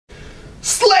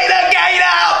SLATER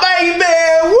GATOR, baby!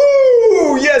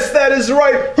 Woo! Yes, that is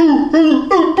right.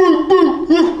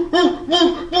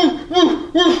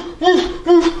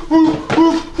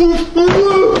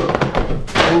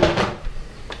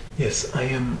 Yes, I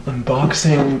am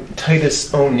unboxing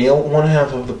Titus O'Neil, one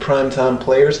half of the Primetime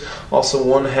Players, also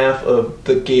one half of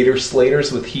the Gator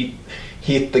Slaters with Heath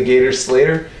the Gator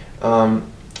Slater.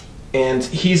 And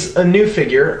he's a new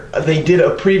figure. They did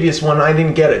a previous one, I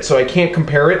didn't get it, so I can't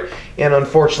compare it. And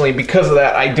unfortunately, because of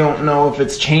that, I don't know if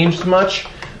it's changed much.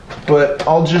 But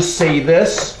I'll just say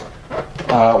this.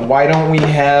 Why don't we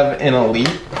have an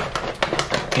Elite?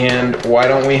 And why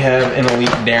don't we have an Elite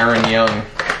Darren Young?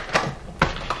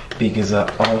 Because,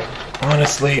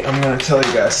 honestly, I'm going to tell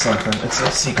you guys something. It's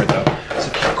a secret, though, so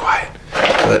keep quiet.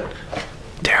 But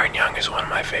Darren Young is one of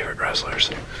my favorite wrestlers.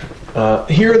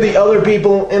 Here are the other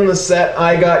people in the set.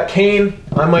 I got Kane,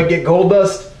 I might get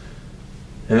Goldust,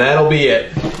 and that'll be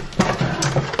it.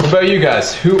 What about you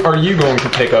guys? Who are you going to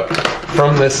pick up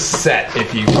from this set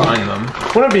if you find them?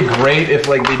 Wouldn't it be great if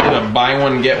like they did a buy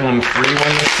one get one free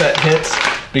when this set hits?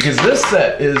 Because this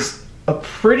set is a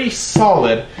pretty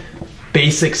solid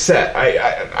basic set.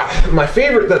 My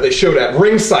favorite that they showed at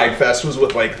Ringside Fest was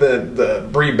with like the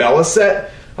Brie Bella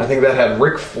set. I think that had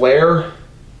Ric Flair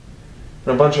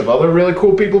and a bunch of other really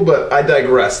cool people, but I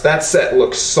digress. That set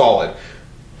looks solid.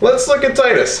 Let's look at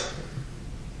Titus.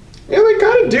 Yeah, they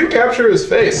kind of do capture his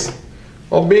face.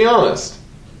 I'll be honest.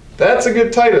 That's a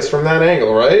good Titus from that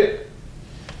angle, right?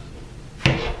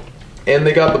 And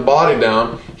they got the body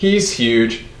down. He's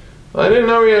huge. I didn't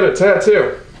know he had a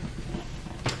tattoo.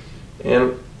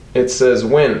 And it says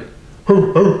win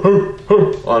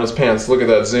on his pants. Look at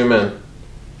that, zoom in.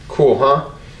 Cool, huh?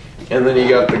 And then you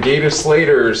got the Gator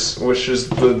Slaters, which is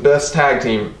the best tag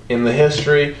team in the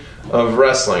history of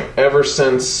wrestling, ever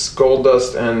since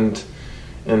Goldust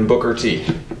and Booker T.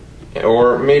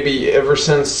 Or maybe ever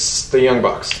since the Young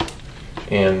Bucks.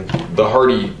 And the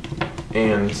Hardy,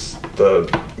 and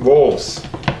the Wolves,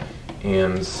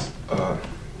 and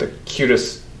the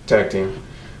cutest tag team.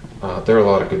 There are a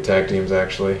lot of good tag teams,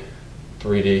 actually.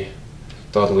 3D,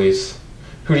 Dudleys.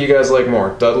 Who do you guys like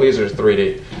more, Dudleys or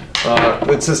 3D?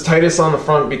 It says Titus on the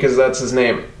front because that's his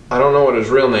name. I don't know what his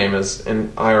real name is in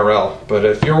IRL, but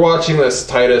if you're watching this,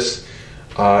 Titus,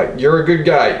 you're a good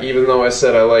guy, even though I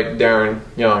said I like Darren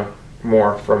Young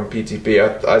more from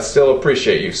PTP. I still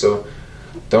appreciate you, so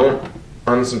don't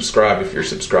unsubscribe if you're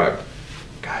subscribed.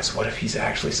 Guys, what if he's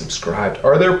actually subscribed?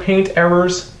 Are there paint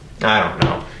errors? I don't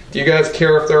know. Do you guys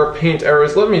care if there are paint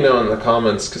errors? Let me know in the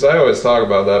comments, because I always talk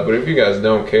about that, but if you guys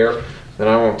don't care, then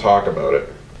I won't talk about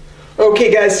it.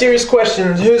 Okay guys, serious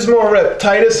question. Who's more ripped,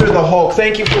 Titus or the Hulk?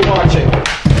 Thank you for watching.